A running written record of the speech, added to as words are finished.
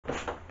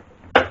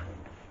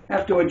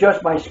have to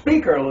adjust my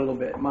speaker a little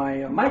bit,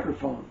 my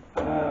microphone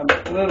a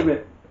little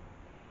bit.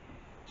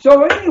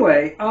 So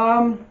anyway,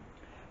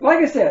 like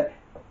I said,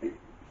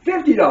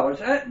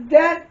 $50.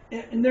 That,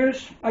 and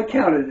I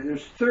counted it.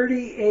 There's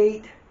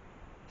 38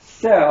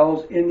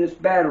 cells in this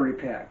battery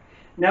pack.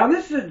 Now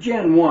this is a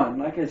Gen 1,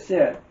 like I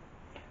said.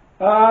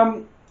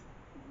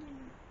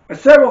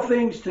 Several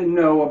things to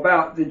know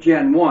about the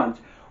Gen 1s.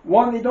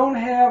 One, they don't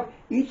have,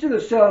 each of the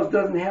cells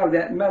doesn't have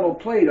that metal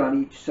plate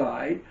on each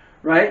side,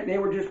 right? They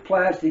were just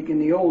plastic in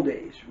the old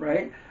days,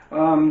 right?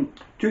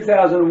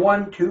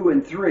 2001, 2,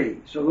 and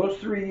 3. So those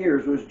 3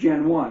 years was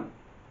Gen 1.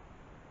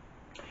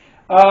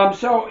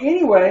 So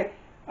anyway,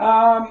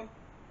 the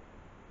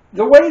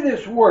way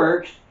this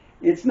works,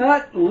 it's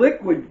not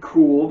liquid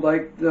cooled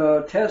like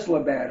the Tesla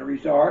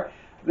batteries are.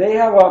 They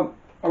have a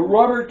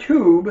rubber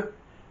tube.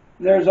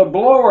 There's a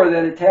blower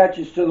that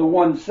attaches to the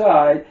one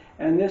side,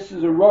 and this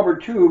is a rubber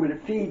tube, and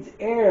it feeds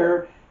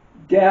air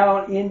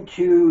down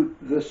into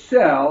the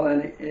cell,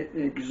 and it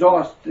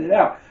exhausts it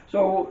out.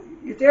 So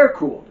it's air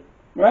cooled,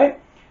 right?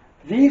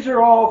 These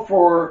are all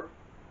for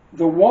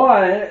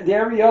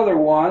every other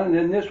one, and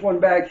then this one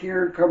back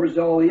here covers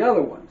all the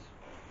other ones.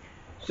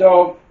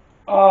 So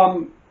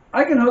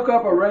I can hook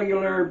up a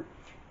regular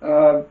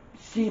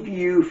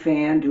CPU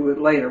fan to it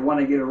later when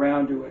I get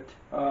around to it.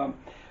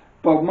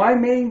 But my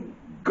main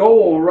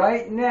goal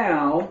right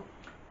now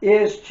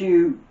is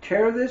to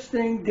tear this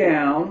thing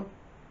down,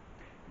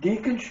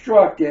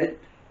 deconstruct it,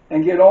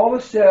 and get all the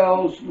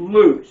cells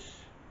loose.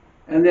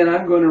 And then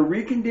I'm going to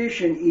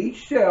recondition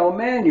each cell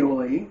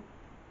manually,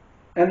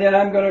 and then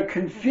I'm going to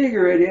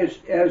configure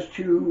it as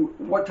to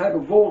what type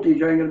of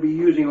voltage I'm going to be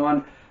using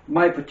on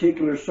my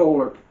particular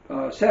solar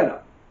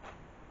setup.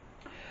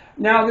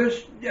 Now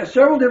there's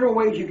several different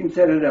ways you can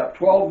set it up: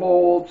 12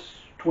 volts,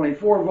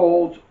 24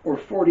 volts, or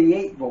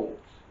 48 volts.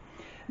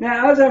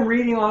 Now, as I'm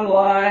reading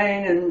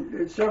online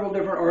and several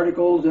different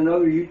articles and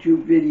other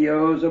YouTube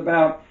videos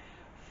about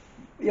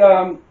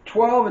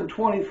 12 and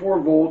 24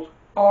 volts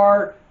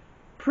are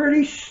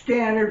pretty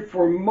standard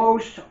for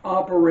most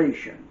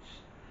operations,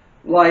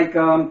 like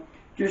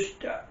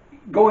just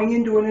going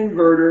into an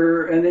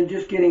inverter and then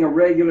just getting a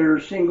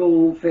regular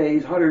single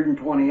phase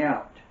 120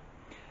 out.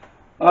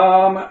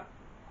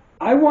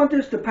 I want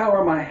this to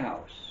power my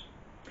house,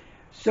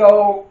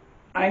 so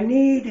I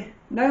need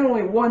not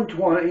only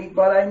 120,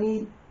 but I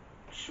need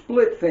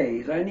split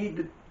phase. I need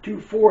the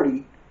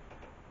 240,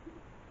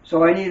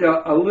 so I need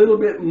a little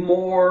bit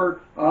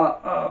more.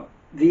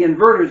 The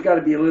inverter's got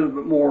to be a little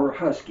bit more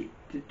husky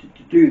to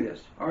do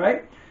this. All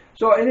right.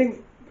 So I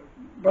think,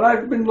 but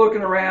I've been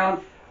looking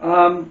around.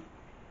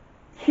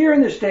 Here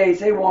in the States,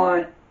 they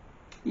want,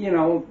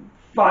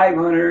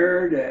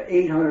 $500 to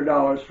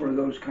 $800 for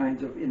those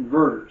kinds of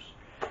inverters.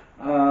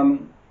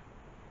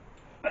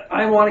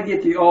 I want to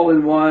get the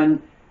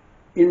all-in-one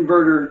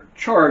inverter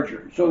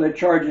charger, so that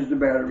charges the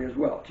battery as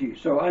well too.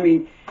 So I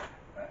mean,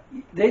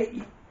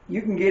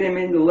 you can get them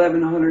into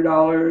 $1,100,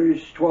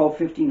 $1,200,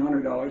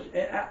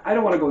 $1,500. I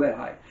don't want to go that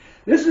high.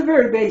 This is a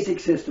very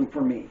basic system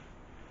for me.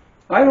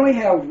 I only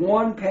have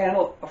one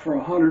panel for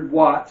 100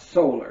 watts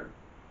solar,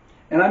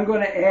 and I'm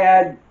going to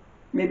add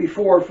maybe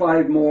 4 or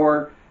 5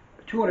 more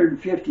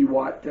 250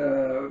 watt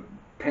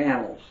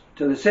panels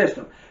to the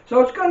system. So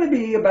it's going to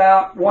be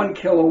about 1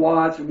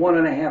 kilowatts,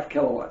 1.5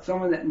 kilowatts,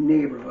 somewhere in that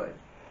neighborhood.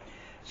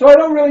 So I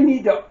don't really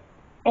need to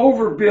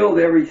overbuild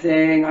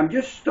everything. I'm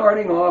just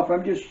starting off.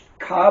 I'm just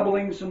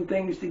cobbling some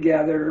things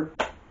together.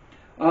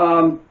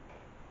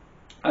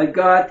 I've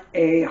got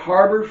a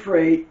Harbor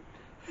Freight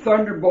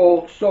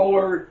Thunderbolt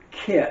solar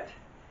kit,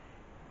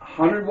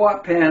 100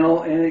 watt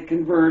panel, and it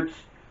converts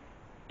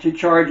to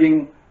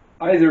charging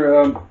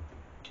either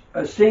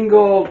a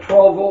single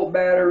 12 volt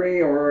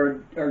battery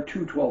or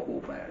 2 12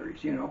 volt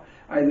batteries,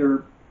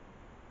 either,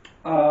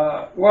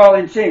 well,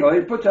 in single,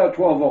 it puts out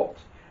 12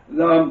 volts.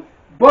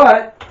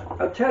 But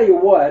I'll tell you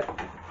what,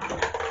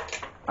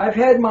 I've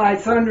had my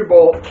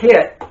Thunderbolt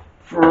kit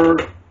for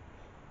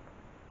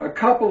a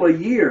couple of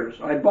years.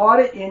 I bought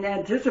it in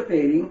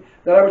anticipating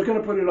that I was going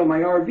to put it on my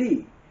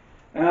RV.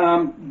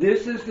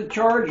 This is the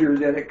charger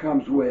that it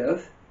comes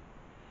with.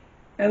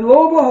 And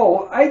lo and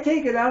behold, I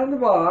take it out of the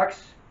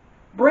box,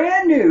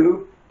 brand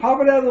new,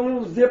 pop it out of the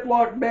little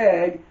Ziploc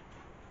bag,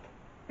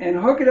 and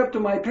hook it up to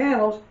my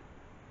panels,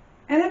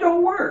 and it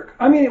don't work.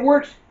 I mean, it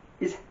works,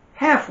 it's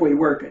halfway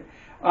working.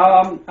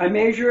 I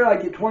measure it, I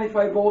get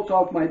 25 volts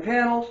off my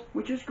panels,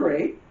 which is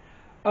great.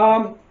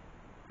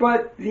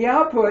 But the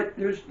output,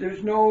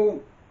 there's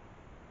no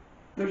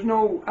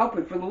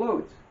output for the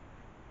loads.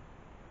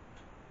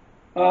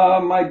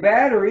 My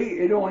battery,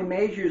 it only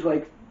measures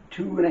like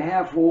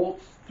 2.5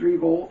 volts, 3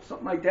 volts,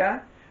 something like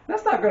that.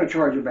 That's not going to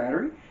charge a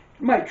battery.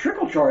 It might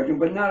trickle charge them,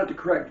 but not at the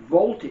correct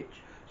voltage.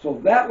 So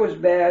that was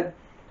bad.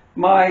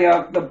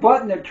 My the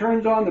button that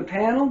turns on the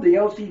panel, the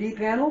LCD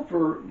panel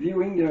for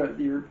viewing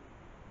your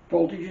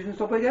voltages and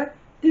stuff like that,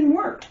 didn't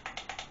work.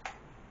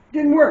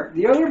 Didn't work.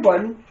 The other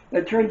button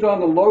that turns on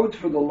the loads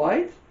for the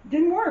lights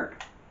didn't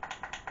work.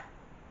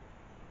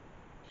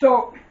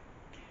 So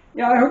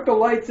Yeah, I hook the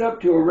lights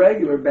up to a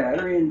regular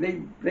battery and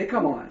they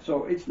come on,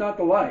 so it's not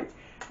the lights.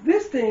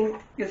 This thing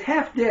is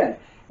half dead.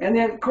 And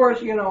then, of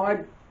course, you know, I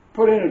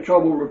put in a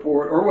trouble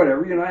report or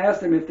whatever. You know, I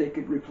asked them if they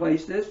could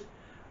replace this.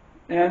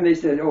 And they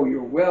said, oh,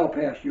 you're well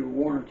past your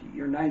warranty,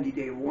 your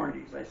 90-day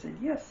warranties. I said,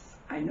 yes,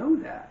 I know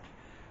that.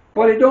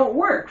 But it don't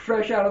work.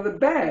 Fresh out of the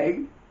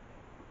bag,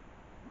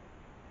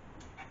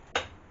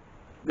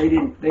 they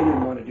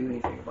didn't want to do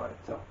anything about it.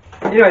 So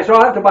anyway, so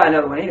I'll have to buy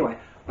another one anyway.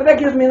 But that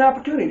gives me an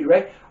opportunity,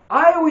 right?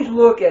 I always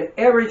look at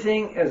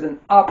everything as an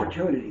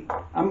opportunity.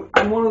 I'm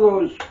one of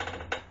those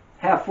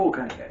half full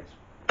kind of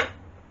guys.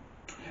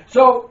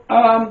 So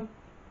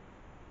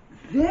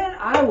then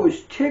I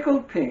was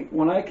tickled pink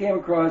when I came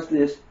across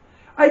this.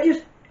 I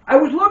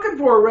was looking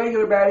for a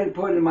regular battery to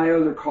put in my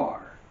other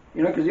car,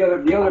 you know, because the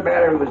other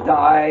battery was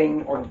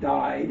dying or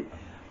died.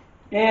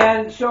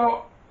 And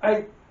so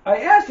I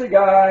asked the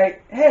guy,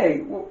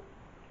 hey, well,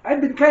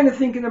 I've been kind of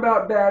thinking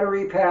about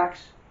battery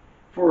packs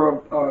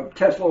for a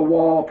Tesla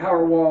wall,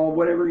 power wall,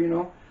 whatever, you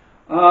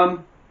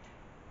know.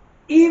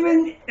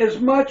 Even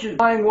as much as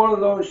buying one of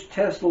those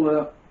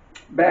Tesla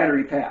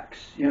battery packs,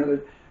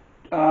 you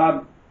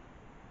know,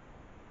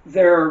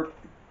 they're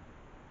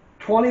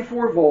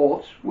 24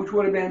 volts, which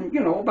would have been, you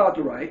know, about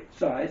the right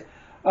size,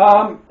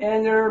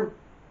 and they're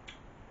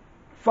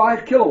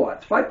 5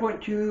 kilowatts,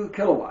 5.2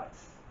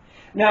 kilowatts.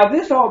 Now,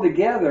 this all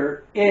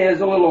together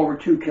is a little over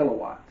 2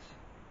 kilowatts,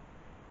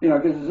 you know,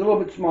 because it's a little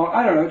bit small.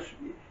 I don't know,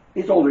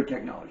 it's older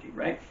technology,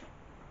 right?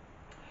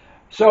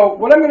 So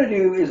what I'm going to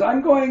do is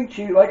I'm going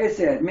to, like I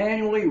said,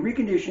 manually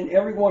recondition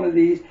every one of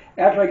these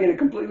after I get it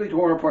completely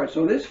torn apart.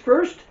 So this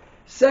first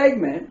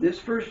segment, this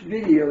first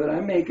video that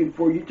I'm making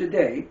for you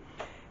today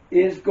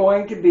is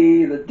going to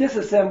be the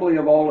disassembly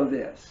of all of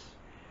this.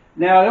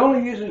 Now, it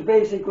only uses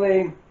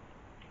basically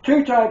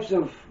 2 types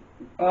of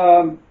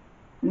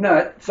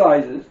nut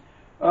sizes.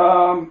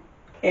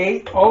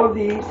 8, all of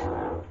these,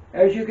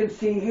 as you can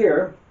see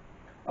here,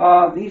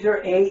 these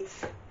are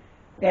 8s,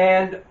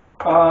 and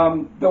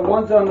the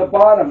ones on the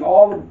bottom,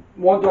 all the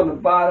ones on the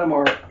bottom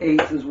are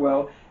 8s as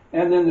well,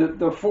 and then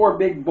the 4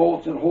 big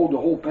bolts that hold the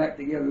whole pack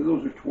together,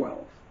 those are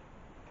 12s.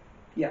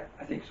 Yeah,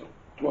 I think so.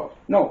 12.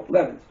 No,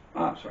 11s.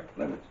 I'm sorry,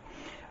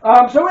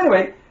 11s. So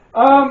anyway,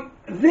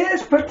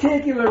 this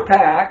particular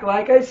pack,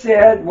 like I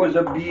said, was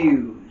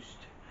abused.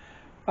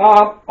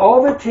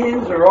 All the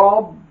tins are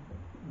all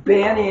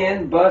bent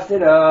in,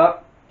 busted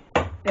up,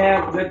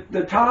 and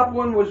the top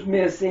one was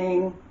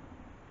missing.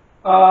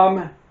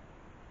 All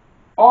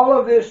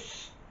of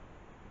this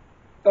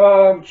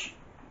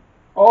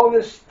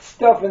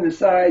stuff in the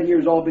side here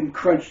has all been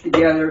crunched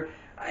together.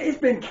 It's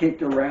been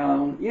kicked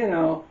around, you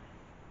know.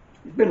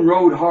 It's been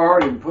rode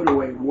hard and put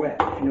away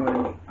wet, if you know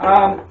what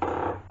I mean.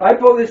 I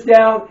pull this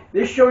down.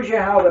 This shows you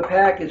how the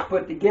pack is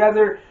put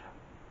together.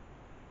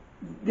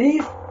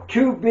 These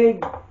 2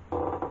 big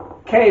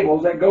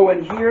cables that go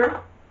in here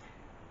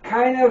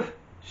kind of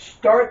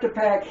start the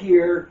pack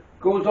here,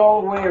 goes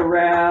all the way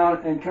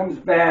around and comes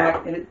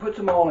back, and it puts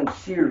them all in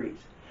series.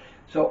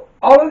 So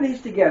all of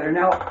these together.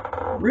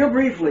 Now, real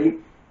briefly,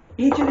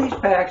 each of these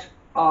packs,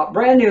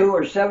 brand new,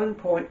 are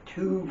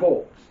 7.2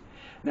 volts.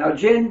 Now,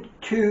 Gen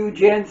 2,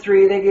 Gen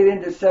 3, they get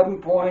into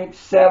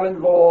 7.7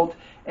 volts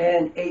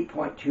and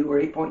 8.2 or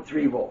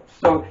 8.3 volts.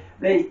 So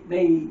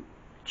they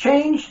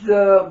change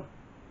the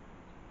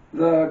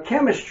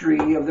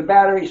chemistry of the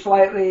battery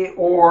slightly,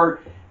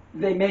 or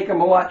they make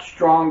them a lot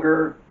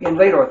stronger in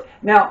later.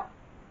 Now,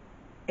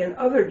 in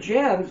other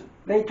gens,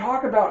 they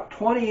talk about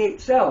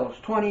 28 cells,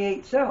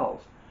 28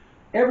 cells.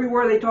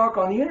 Everywhere they talk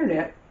on the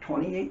internet,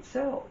 28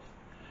 cells.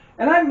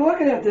 And I'm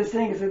looking at this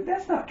thing and said,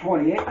 that's not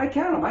 28. I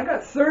count them. I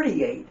got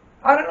 38.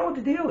 I don't know what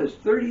the deal is.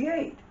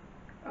 38.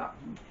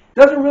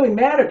 Doesn't really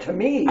matter to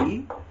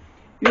me.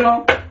 You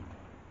know,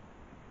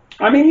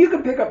 I mean, you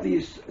can pick up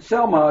these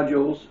cell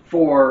modules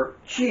for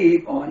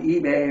cheap on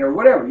eBay or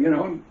whatever, you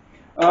know.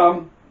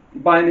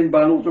 Buy them in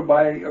bundles or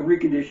buy a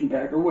reconditioned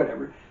pack or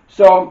whatever.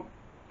 So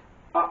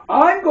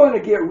I'm going to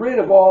get rid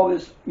of all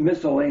this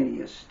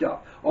miscellaneous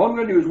stuff. All I'm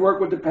going to do is work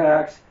with the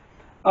packs.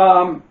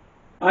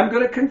 I'm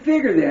going to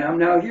configure them.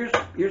 Now,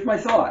 here's my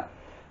thought.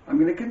 I'm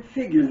going to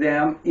configure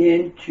them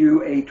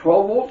into a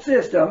 12-volt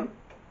system.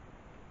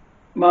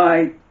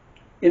 My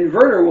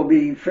inverter will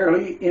be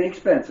fairly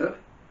inexpensive.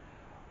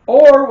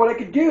 Or what I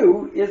could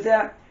do is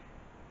that,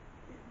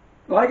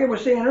 like I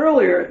was saying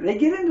earlier, they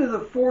get into the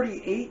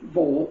 48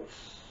 volts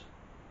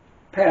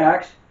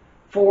packs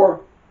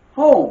for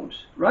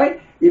homes,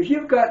 right? If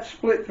you've got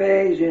split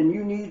phase and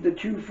you need the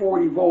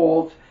 240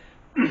 volts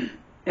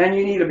and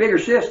you need a bigger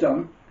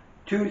system,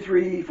 2,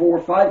 3, 4,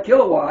 5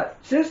 kilowatt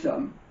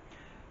system,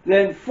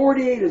 then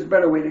 48 is a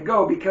better way to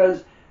go,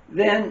 because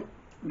then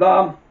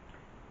the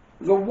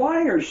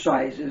wire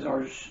sizes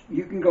are,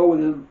 you can go with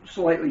a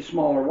slightly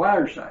smaller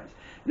wire size.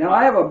 Now,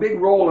 I have a big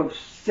roll of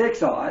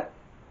 6-aught,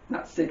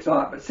 not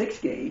 6-aught, but 6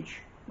 gauge,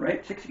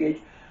 right? 6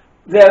 gauge,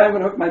 that I'm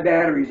going to hook my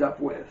batteries up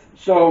with.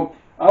 So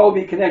I will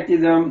be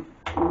connecting them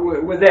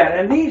with that.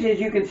 And these, as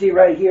you can see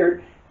right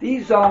here,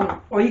 These,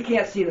 well, you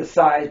can't see the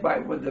size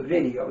with the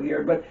video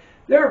here, but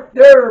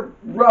they're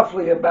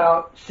roughly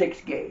about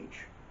 6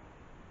 gauge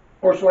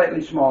or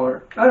slightly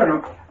smaller. I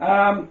don't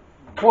know,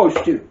 close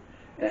to.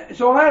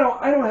 So I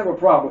don't have a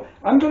problem.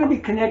 I'm going to be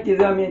connecting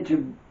them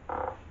into,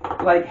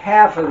 like,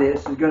 half of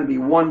this is going to be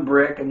one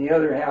brick, and the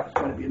other half is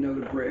going to be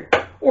another brick,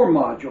 or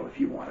module if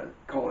you want to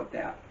call it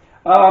that.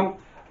 I'm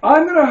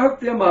going to hook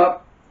them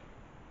up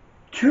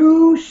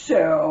 2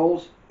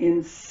 cells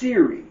in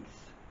series.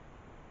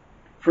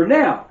 For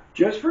now,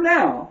 just for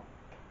now,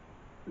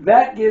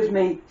 that gives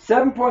me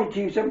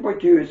 7.2.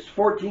 7.2 is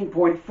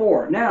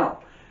 14.4. Now,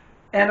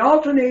 an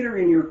alternator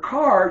in your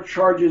car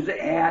charges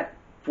at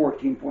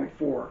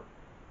 14.4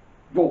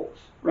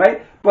 volts,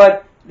 right?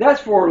 But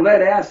that's for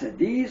lead acid.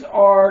 These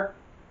are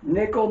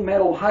nickel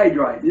metal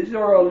hydride. These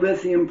are a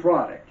lithium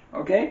product,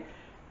 okay?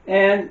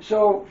 And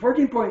so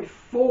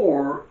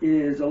 14.4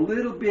 is a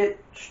little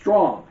bit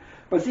strong.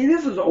 But see,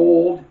 this is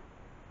old.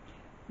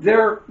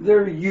 They're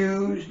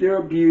used, they're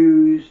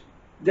abused.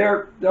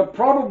 They'll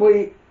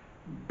probably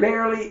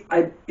barely,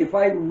 if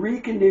I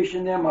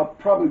recondition them, I'll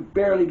probably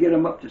barely get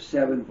them up to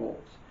 7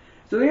 volts.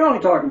 So they're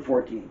only talking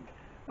 14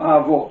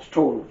 volts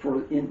total for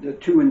the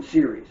 2 in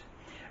series.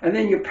 And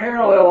then you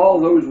parallel all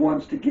those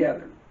ones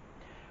together.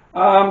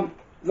 The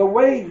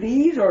way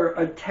these are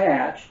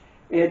attached,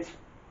 it's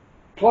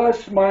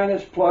plus,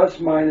 minus, plus,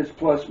 minus,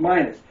 plus,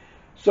 minus.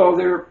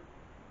 So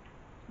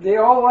they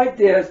all like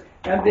this,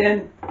 and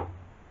then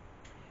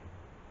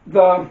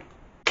the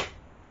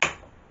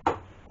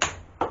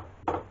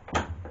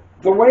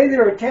way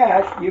they're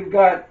attached, you've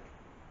got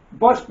a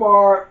bus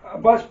bar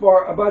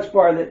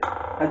that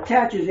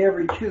attaches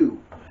every 2.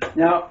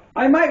 Now,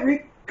 I might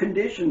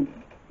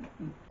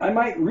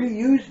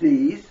reuse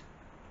these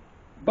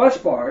bus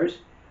bars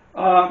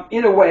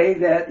in a way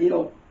that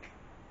it'll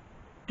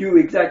do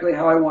exactly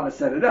how I want to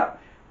set it up.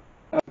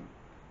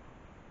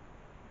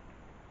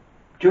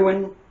 2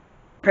 in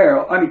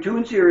parallel, 2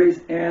 in series,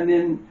 and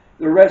then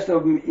the rest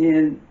of them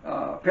in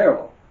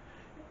parallel.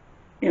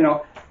 You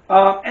know,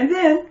 and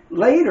then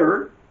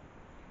later,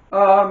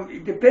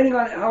 depending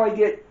on how I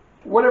get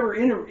whatever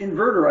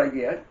inverter I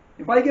get,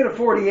 if I get a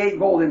 48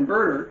 volt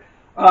inverter,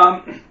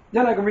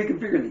 then I can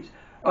reconfigure these.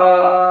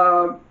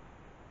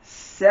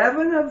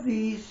 7 of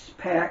these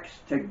packs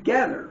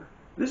together.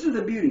 This is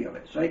the beauty of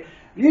it. So if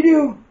you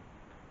do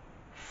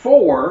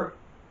 4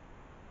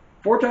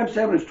 times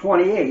 7 is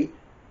 28.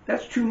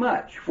 That's too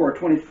much for a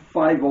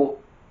 25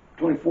 volt,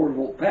 24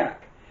 volt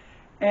pack.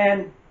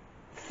 And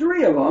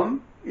 3 of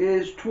them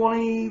is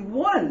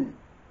 21,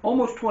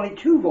 almost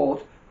 22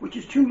 volts, which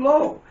is too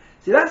low.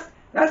 See, that's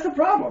the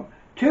problem.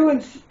 2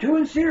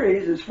 in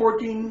series is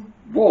 14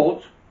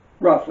 volts,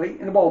 roughly,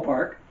 in the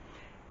ballpark,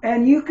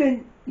 and you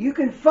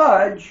can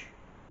fudge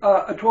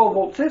a 12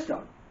 volt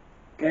system.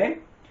 Okay,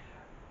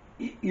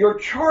 your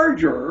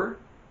charger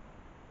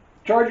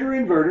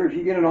inverter, if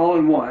you get an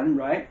all-in-one,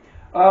 right,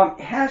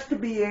 has to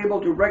be able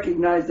to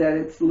recognize that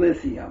it's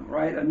lithium,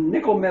 right, a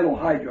nickel metal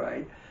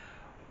hydride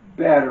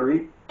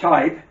battery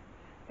type,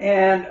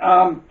 and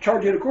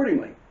charge it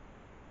accordingly.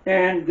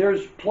 And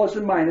there's plus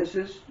and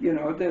minuses, you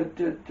know,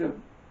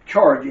 to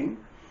charging,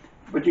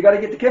 but you got to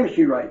get the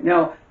chemistry right.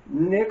 Now,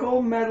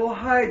 nickel metal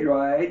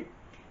hydride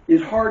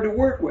is hard to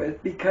work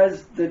with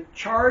because the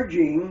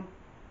charging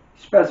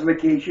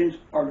specifications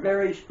are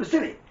very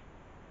specific.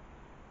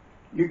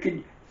 You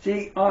could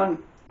see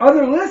on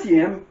other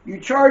lithium, you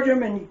charge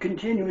them and you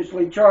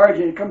continuously charge,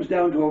 and it comes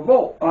down to a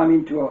volt.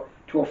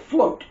 To a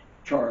float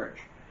charge.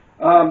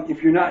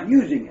 If you're not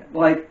using it,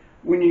 like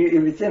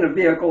if it's in a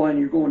vehicle and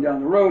you're going down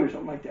the road or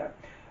something like that.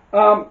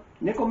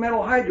 Nickel metal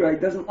hydride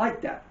doesn't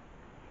like that.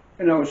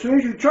 You know, as soon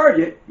as you charge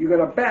it, you got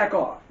to back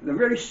off. The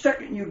very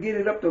second you get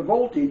it up to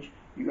voltage,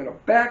 you got to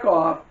back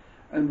off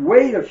and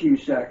wait a few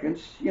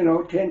seconds, you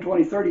know, 10,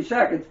 20, 30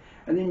 seconds,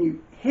 and then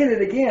you hit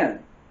it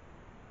again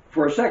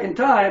for a second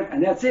time,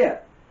 and that's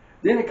it.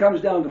 Then it comes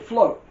down to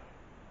float.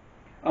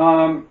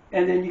 And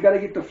then you got to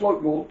get the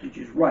float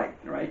voltages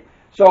right?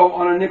 So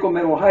on a nickel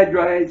metal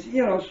hydrides,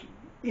 you know,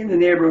 in the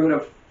neighborhood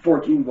of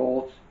 14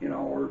 volts, you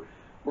know,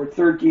 or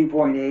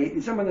 13.8,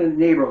 in some of the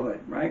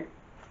neighborhood, right?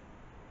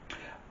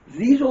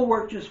 These will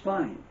work just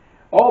fine.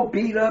 All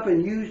beat up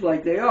and used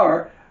like they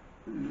are,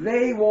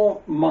 they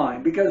won't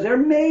mind because they're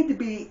made to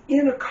be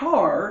in a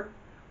car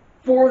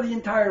for the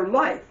entire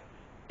life,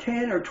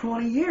 10 or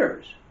 20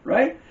 years,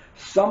 right?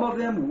 Some of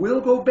them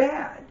will go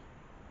bad.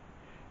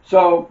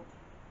 So,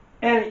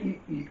 and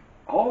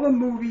all the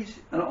movies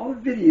and all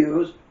the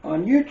videos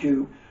on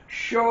YouTube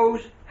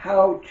shows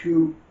how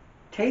to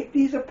take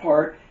these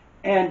apart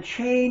and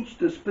change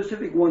the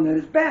specific one that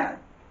is bad.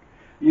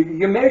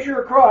 You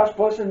measure across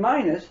plus and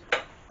minus,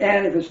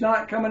 and if it's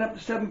not coming up to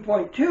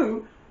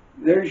 7.2,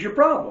 there's your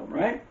problem,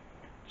 right?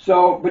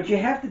 So, but you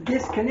have to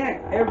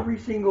disconnect every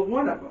single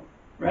one of them,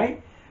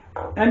 right?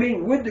 I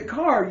mean, with the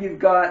car, you've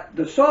got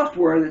the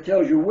software that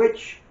tells you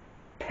which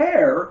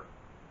pair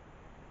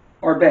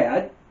are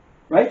bad,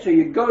 right? So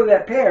you go to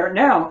that pair.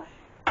 Now,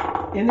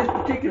 in this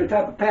particular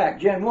type of pack,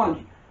 Gen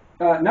 1,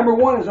 number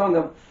 1 is on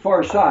the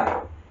far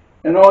side,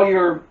 and all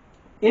your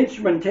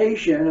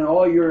instrumentation and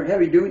all your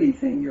heavy duty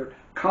thing, your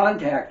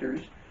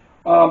contactors,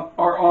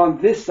 are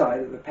on this side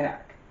of the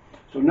pack.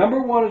 So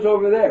number 1 is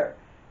over there.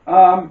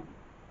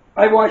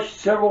 I watched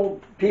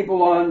several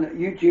people on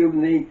YouTube,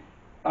 and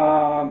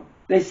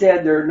they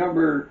said their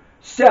number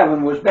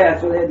 7 was bad,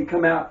 so they had to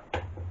come out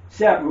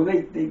 7. Well,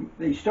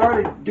 they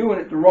started doing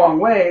it the wrong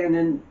way, and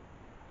then,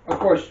 of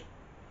course,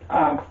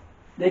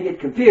 they get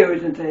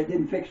confused and say it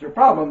didn't fix their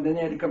problem, then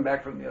they had to come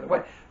back from the other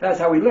way. That's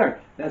how we learn.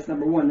 That's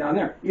number 1 down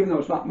there, even though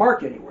it's not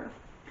marked anywhere.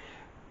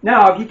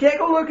 Now, if you take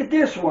a look at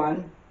this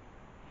one,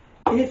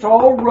 it's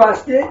all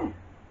rusted,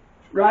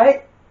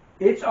 right?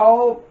 It's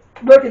all,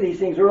 look at these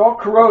things, they're all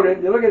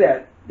corroded. Look at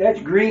that.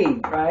 That's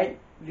green, right?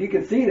 If you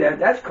can see that,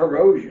 that's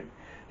corrosion.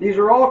 These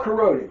are all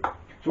corroded.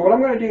 So what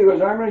I'm going to do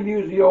is I'm going to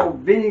use the old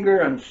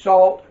vinegar and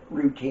salt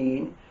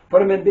routine, put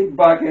them in a big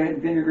bucket,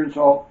 vinegar and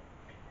salt,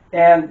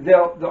 and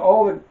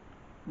all the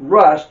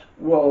rust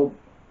will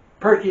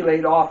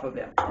percolate off of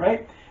them,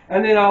 right?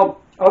 And then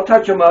I'll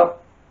touch them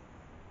up.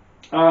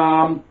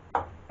 I'll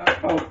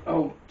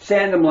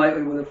sand them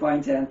lightly with a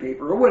fine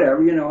sandpaper or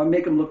whatever, you know, and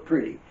make them look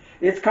pretty.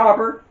 It's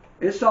copper.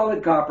 It's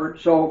solid copper,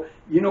 so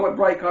you know what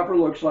bright copper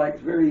looks like.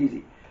 It's very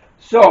easy.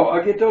 So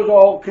I'll get those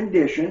all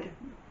conditioned.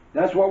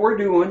 That's what we're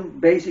doing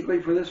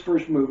basically for this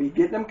first movie,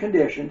 getting them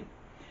conditioned.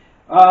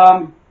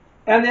 And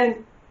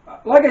then,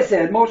 like I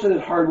said, most of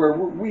this hardware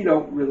we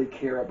don't really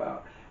care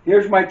about.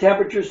 Here's my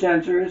temperature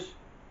sensors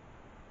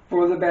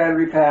for the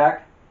battery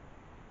pack.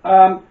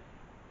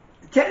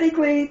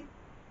 Technically,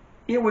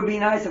 it would be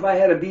nice if I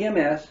had a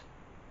BMS,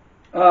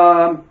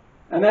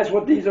 and that's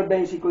what these are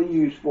basically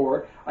used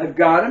for. I've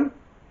got them.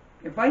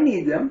 If I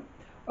need them,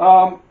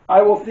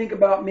 I will think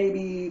about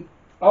maybe,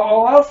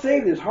 I'll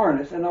save this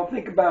harness, and I'll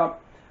think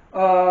about,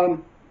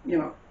 you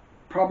know,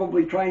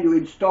 probably trying to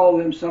install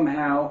them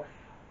somehow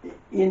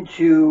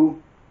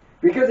into,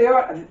 because they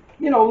are,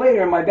 you know,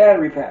 later in my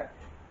battery pack.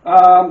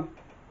 Now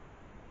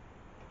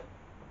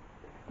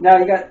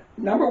you got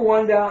number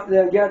 1 down,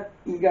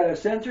 you got a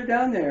sensor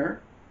down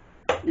there,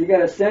 you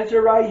got a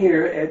sensor right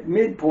here at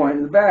midpoint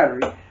of the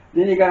battery,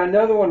 then you got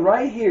another one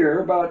right here,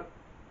 about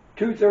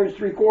 2/3,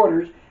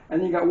 3/4, and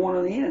then you got one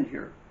on the end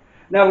here.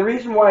 Now the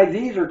reason why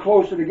these are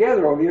closer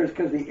together over here is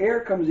because the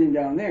air comes in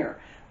down there.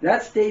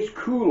 That stays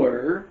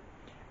cooler,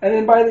 and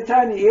then by the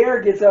time the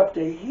air gets up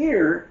to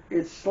here,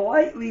 it's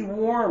slightly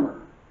warmer.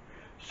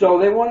 So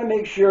they want to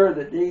make sure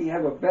that they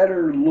have a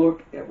better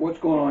look at what's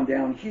going on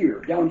down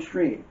here,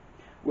 downstream,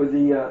 with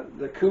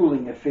the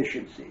cooling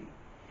efficiency.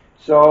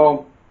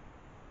 So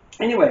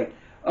anyway,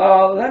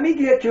 let me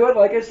get to it.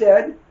 Like I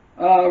said,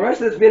 the rest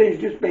of this video is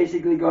just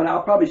basically going,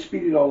 I'll probably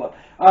speed it all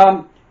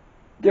up.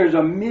 There's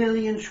a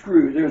million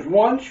screws. There's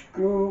 1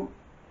 screw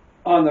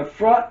on the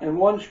front and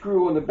 1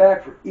 screw on the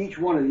back for each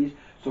one of these.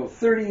 So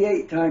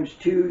 38 times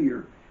 2,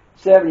 you're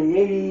 70,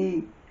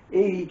 80,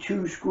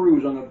 82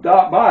 screws on the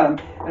bottom.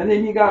 And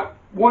then you got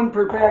 1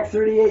 per pack,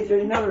 38,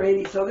 there's another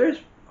 80. So there's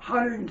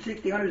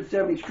 160,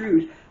 170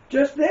 screws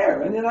just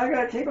there. And then I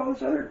got to take all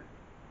this other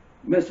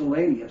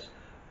miscellaneous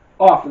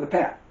off of the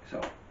pack. So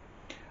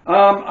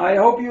I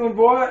hope you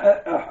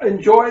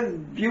enjoy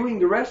viewing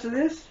the rest of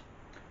this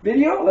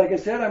video. Like I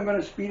said, I'm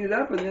going to speed it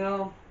up and then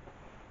I'll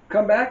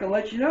come back and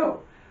let you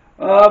know.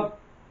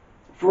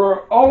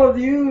 For all of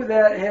you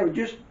that have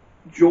just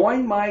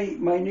joined my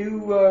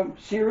new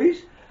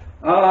series,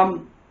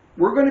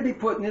 we're going to be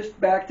putting this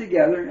back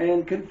together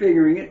and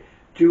configuring it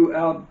to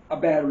a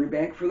battery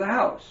bank for the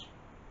house.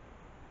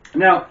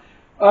 Now,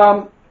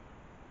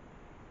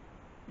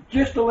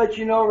 just to let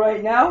you know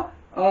right now,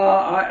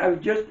 I've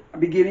just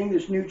beginning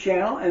this new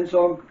channel, and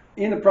so I'm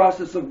in the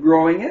process of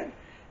growing it.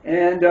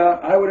 And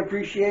I would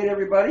appreciate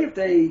everybody if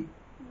they,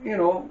 you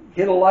know,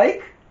 hit a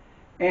like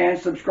and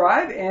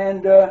subscribe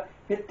and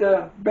hit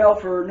the bell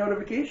for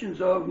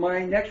notifications of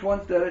my next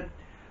ones that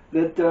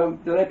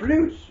I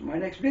produce, my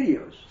next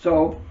videos.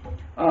 So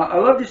I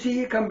love to see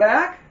you come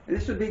back.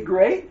 This would be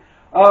great.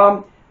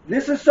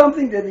 This is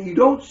something that you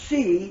don't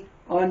see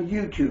on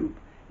YouTube,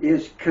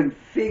 is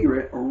configure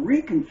it or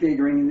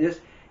reconfiguring this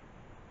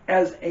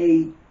as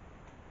a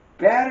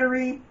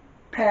battery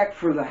pack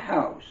for the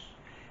house.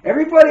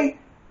 Everybody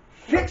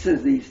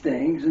fixes these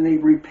things and they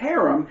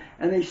repair them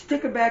and they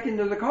stick it back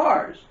into the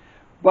cars.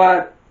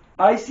 But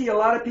I see a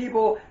lot of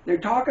people, they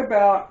talk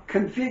about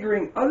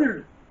configuring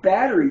other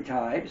battery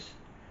types,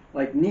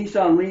 like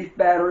Nissan Leaf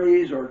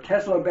batteries or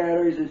Tesla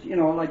batteries, you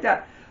know, like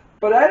that.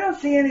 But I don't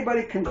see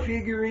anybody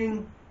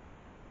configuring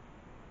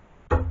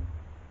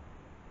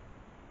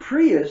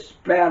Prius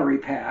battery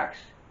packs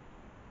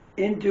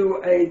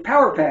into a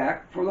power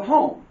pack for the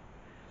home.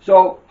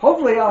 So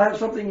hopefully I'll have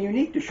something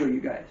unique to show you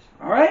guys.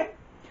 All right?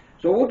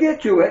 So we'll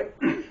get to it.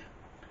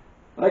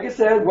 Like I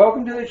said,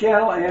 welcome to the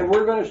channel, and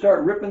we're going to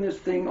start ripping this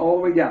thing all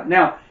the way down.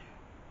 Now,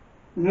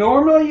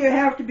 normally you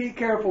have to be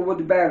careful with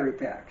the battery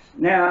packs.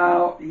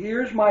 Now,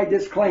 here's my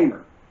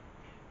disclaimer.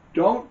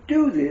 Don't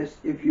do this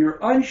if you're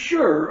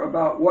unsure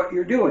about what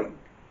you're doing.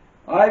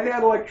 I've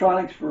had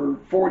electronics for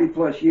 40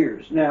 plus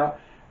years. Now,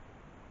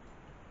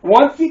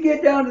 once you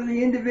get down to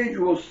the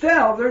individual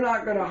cell, they're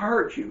not going to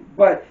hurt you.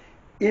 But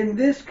in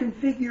this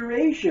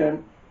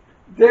configuration,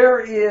 there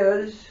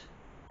is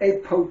a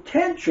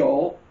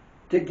potential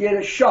to get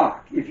a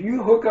shock. If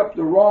you hook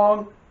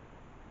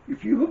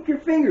your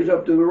fingers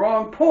up to the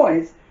wrong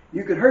points,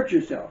 you could hurt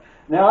yourself.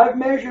 Now I've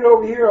measured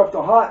over here off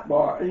the hot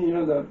bar, you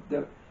know,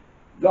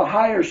 the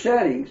higher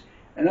settings,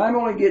 and I'm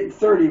only getting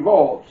 30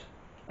 volts.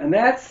 And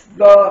that's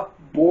the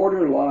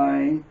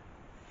borderline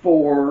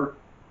for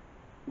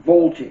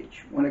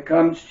voltage when it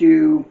comes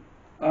to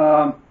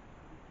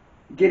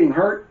getting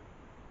hurt.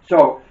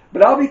 So,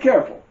 but I'll be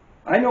careful.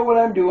 I know what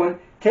I'm doing.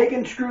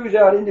 Taking screws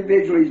out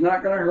individually is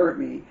not going to hurt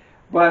me,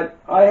 but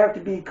I have to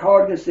be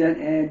cognizant,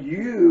 and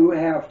you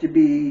have to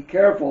be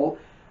careful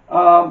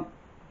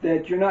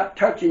that you're not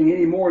touching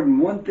any more than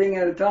one thing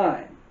at a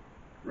time,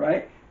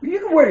 right? You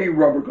can wear your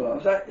rubber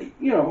gloves.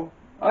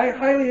 I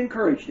highly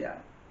encourage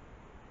that.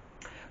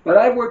 But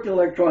I've worked in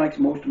electronics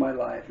most of my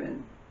life,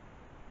 and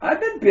I've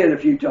been bit a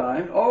few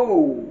times.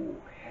 Oh,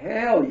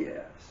 hell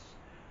yes.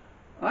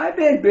 I've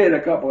been bit a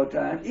couple of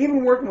times.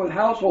 Even working with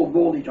household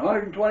voltage,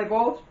 120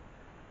 volts,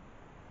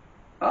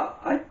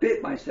 I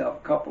bit myself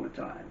a couple of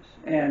times.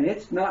 And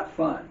it's not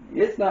fun.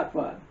 It's not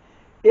fun.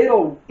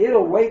 It'll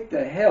wake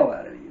the hell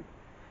out of you.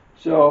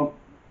 So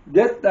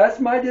that's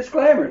my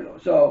disclaimer, though.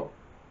 So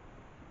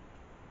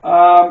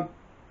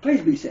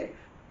please be safe.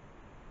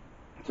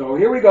 So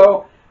here we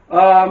go.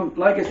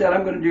 Like I said,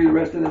 I'm going to do the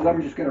rest of this.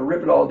 I'm just going to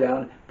rip it all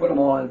down, put them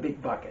all in a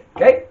big bucket.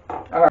 Okay?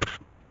 All right.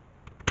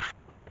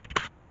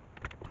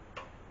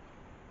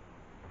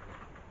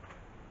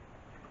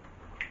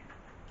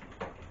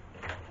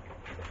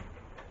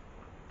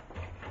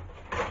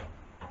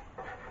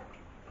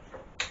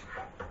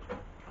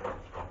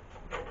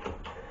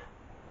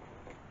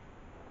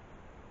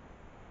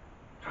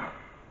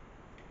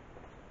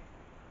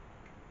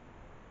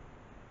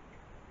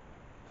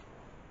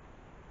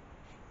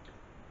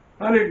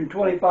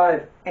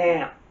 $125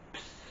 amps.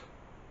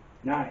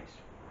 Nice.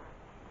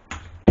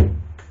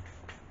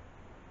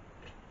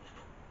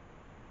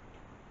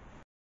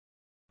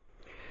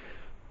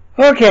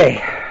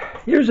 Okay,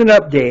 here's an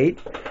update.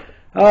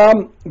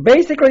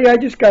 Basically, I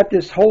just got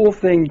this whole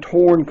thing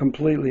torn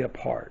completely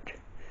apart.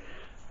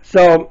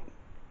 So,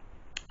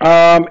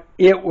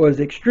 it was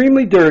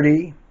extremely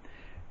dirty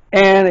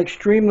and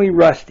extremely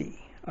rusty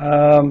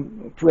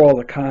for all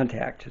the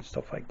contacts and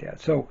stuff like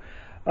that. So,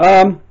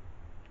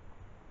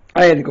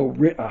 I had to go,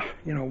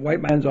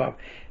 wipe my hands off.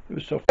 It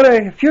was so.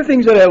 But a few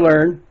things that I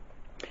learned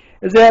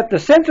is that the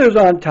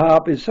sensors on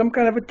top is some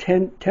kind of a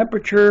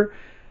temperature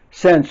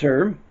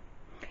sensor,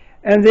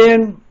 and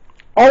then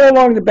all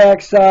along the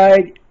back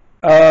side,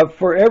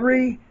 for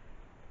every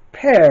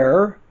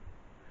pair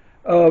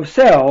of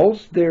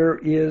cells, there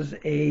is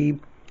the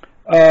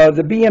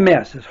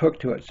BMS is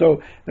hooked to it.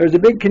 So there's a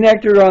big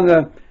connector on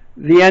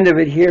the end of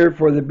it here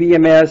for the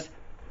BMS.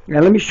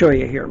 Now let me show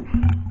you here.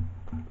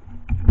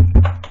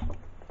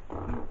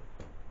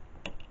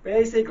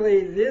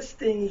 Basically, this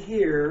thing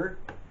here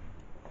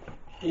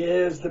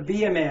is the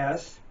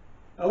BMS.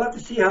 I'll have to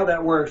see how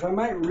that works. I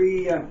might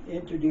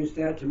reintroduce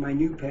that to my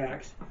new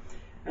packs.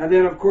 And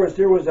then, of course,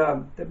 there was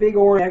the big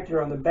orange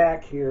connector on the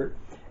back here.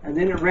 And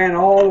then it ran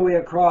all the way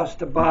across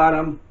the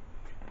bottom.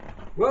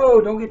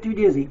 Whoa, don't get too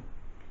dizzy.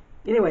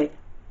 Anyway,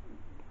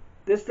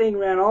 this thing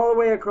ran all the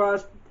way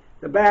across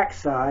the back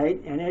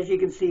side. And as you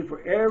can see, for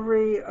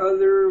every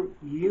other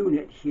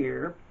unit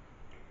here,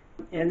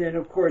 and then,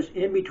 of course,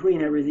 in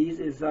between every these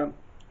is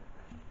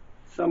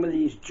some of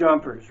these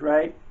jumpers,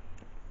 right?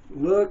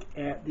 Look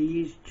at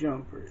these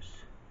jumpers.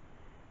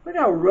 Look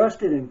how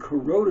rusted and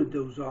corroded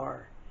those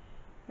are.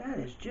 That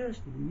is just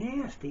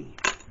nasty.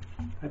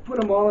 I put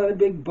them all in a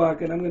big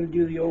bucket. I'm going to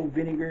do the old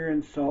vinegar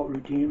and salt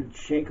routine and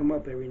shake them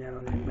up every now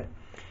and then. But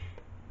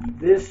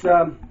this,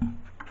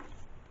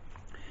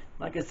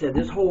 like I said,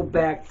 this whole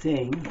back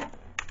thing,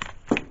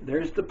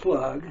 there's the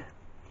plug.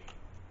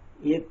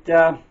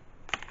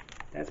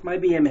 That's my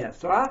BMS.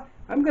 So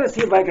I'm going to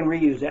see if I can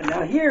reuse that.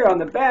 Now here on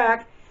the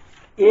back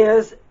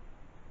is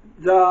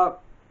the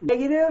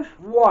negative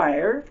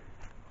wire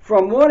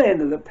from one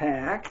end of the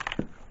pack,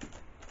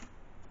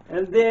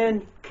 and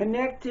then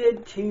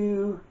connected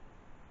to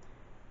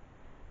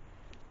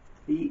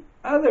the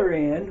other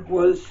end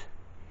was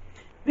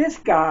this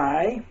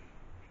guy.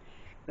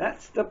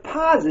 That's the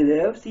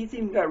positive. See, it's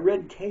even got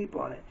red tape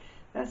on it.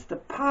 That's the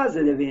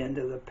positive end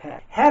of the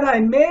pack. Had I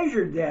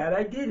measured that,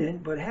 I didn't,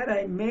 but had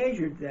I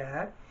measured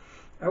that,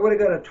 I would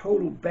have got a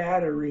total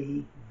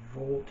battery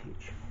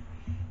voltage.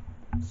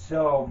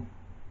 So,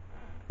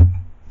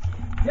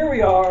 here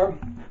we are.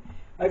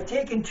 I've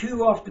taken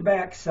two off the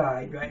back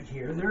side right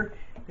here.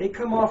 They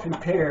come off in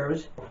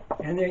pairs,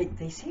 and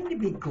they seem to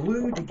be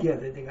glued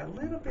together. They got a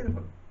little bit of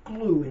a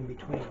glue in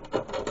between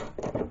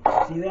them.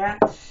 See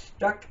that?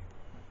 Stuck.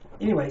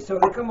 Anyway, so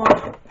they come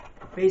off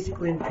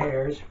basically in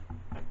pairs.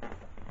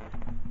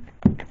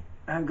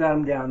 I've got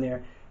them down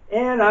there,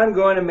 and I'm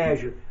going to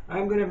measure.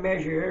 I'm going to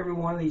measure every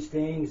one of these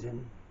things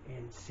and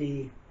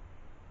see.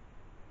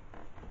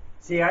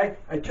 See, I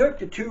took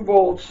the 2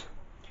 bolts,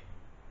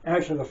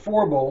 actually the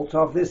 4 bolts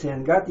off this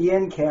end, got the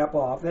end cap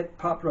off. That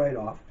popped right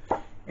off.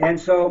 And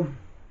so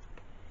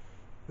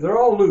they're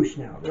all loose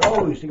now. They're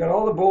all loose. They got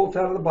all the bolts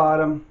out of the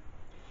bottom,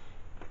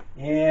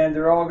 and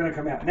they're all going to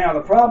come out. Now,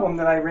 the problem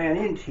that I ran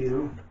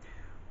into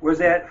was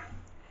that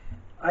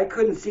I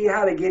couldn't see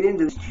how to get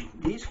into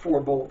these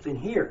 4 bolts in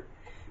here,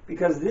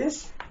 because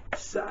this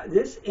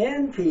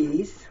end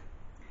piece,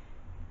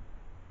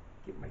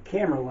 get my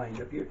camera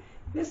lined up here,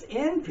 this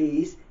end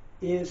piece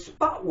is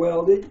spot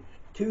welded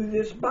to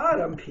this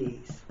bottom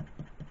piece,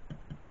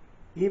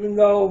 even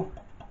though,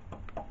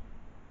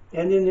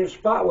 and then there's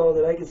spot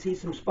welded, I can see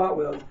some spot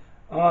welds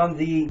on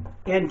the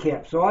end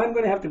cap. So I'm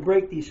going to have to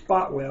break these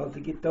spot welds to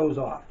get those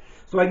off,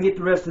 so I can get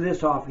the rest of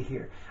this off of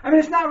here. I mean,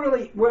 it's not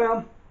really,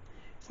 well,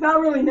 it's not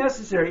really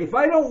necessary. If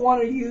I don't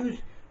want to use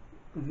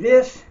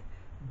this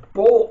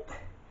bolt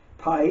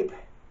pipe,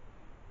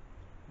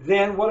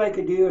 then what I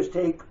could do is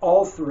take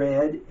all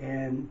thread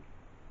and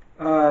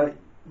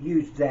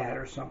use that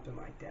or something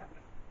like that.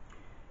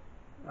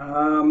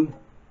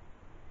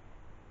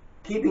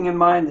 Keeping in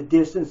mind the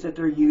distance that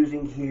they're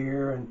using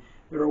here, and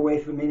they're away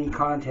from any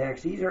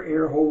contacts. These are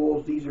air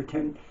holes. These are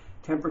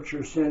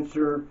temperature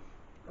sensor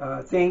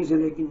things that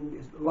they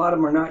can. A lot of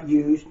them are not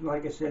used.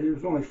 Like I said,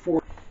 there's only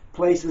 4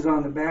 places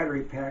on the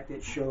battery pack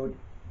that showed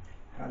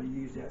how to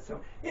use that.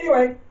 So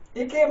anyway,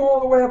 it came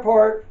all the way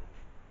apart.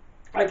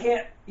 I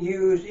can't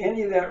use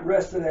any of that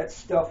rest of that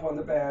stuff on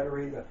the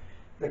battery,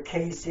 the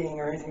casing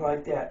or anything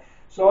like that.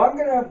 So I'm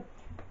gonna,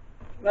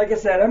 like I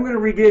said, I'm gonna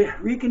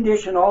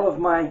recondition all of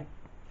my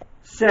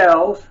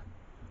cells,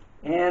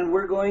 and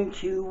we're going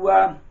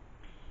to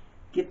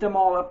get them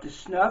all up to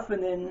snuff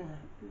and then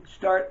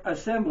start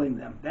assembling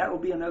them. That will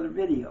be another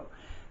video.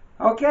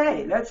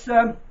 Okay, that's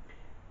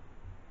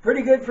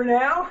pretty good for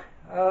now.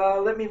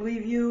 Let me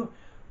leave you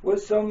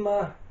with some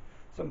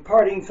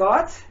parting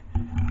thoughts.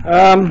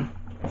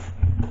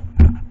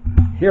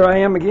 Here I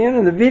am again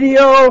in the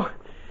video.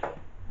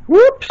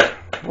 Whoops,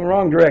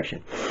 wrong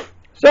direction.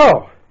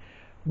 So,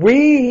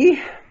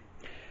 we,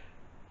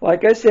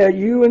 like I said,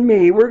 you and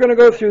me, we're going to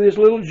go through this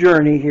little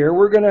journey here.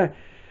 We're going to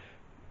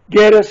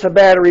get us a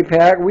battery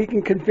pack. We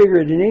can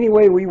configure it in any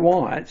way we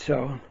want.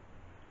 So,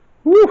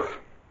 whew,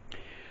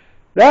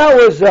 that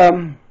was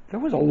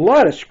a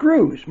lot of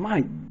screws.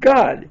 My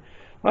God,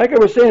 like I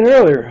was saying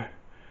earlier,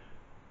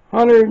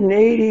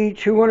 180,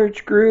 200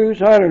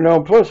 screws. I don't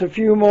know, plus a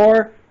few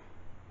more.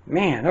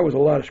 Man, that was a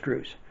lot of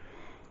screws.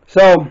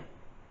 So,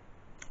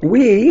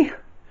 we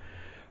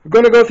are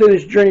going to go through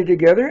this journey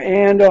together,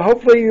 and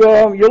hopefully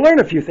you'll learn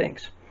a few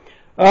things.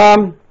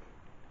 I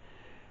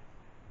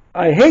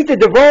hate to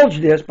divulge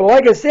this, but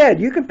like I said,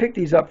 you can pick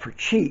these up for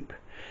cheap.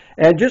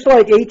 And just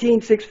like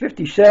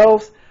 18650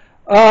 cells,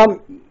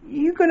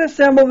 you can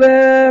assemble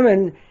them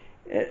and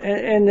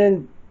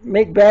then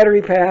make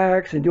battery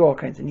packs and do all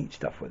kinds of neat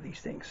stuff with these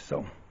things.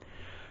 So,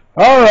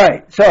 all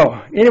right.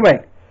 So,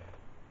 anyway,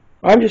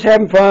 I'm just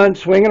having fun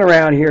swinging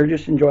around here,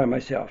 just enjoying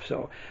myself.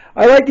 So,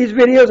 I like these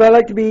videos. I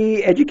like to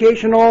be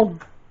educational,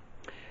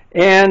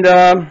 and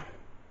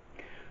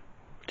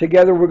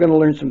together we're going to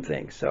learn some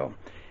things. So,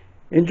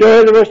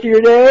 enjoy the rest of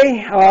your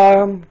day.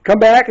 Come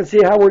back and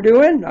see how we're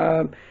doing.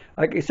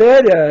 Like I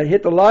said,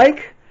 hit the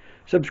like,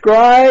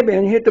 subscribe,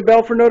 and hit the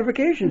bell for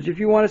notifications if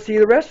you want to see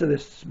the rest of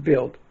this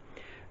build.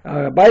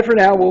 Bye for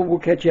now. We'll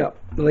catch you up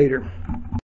later.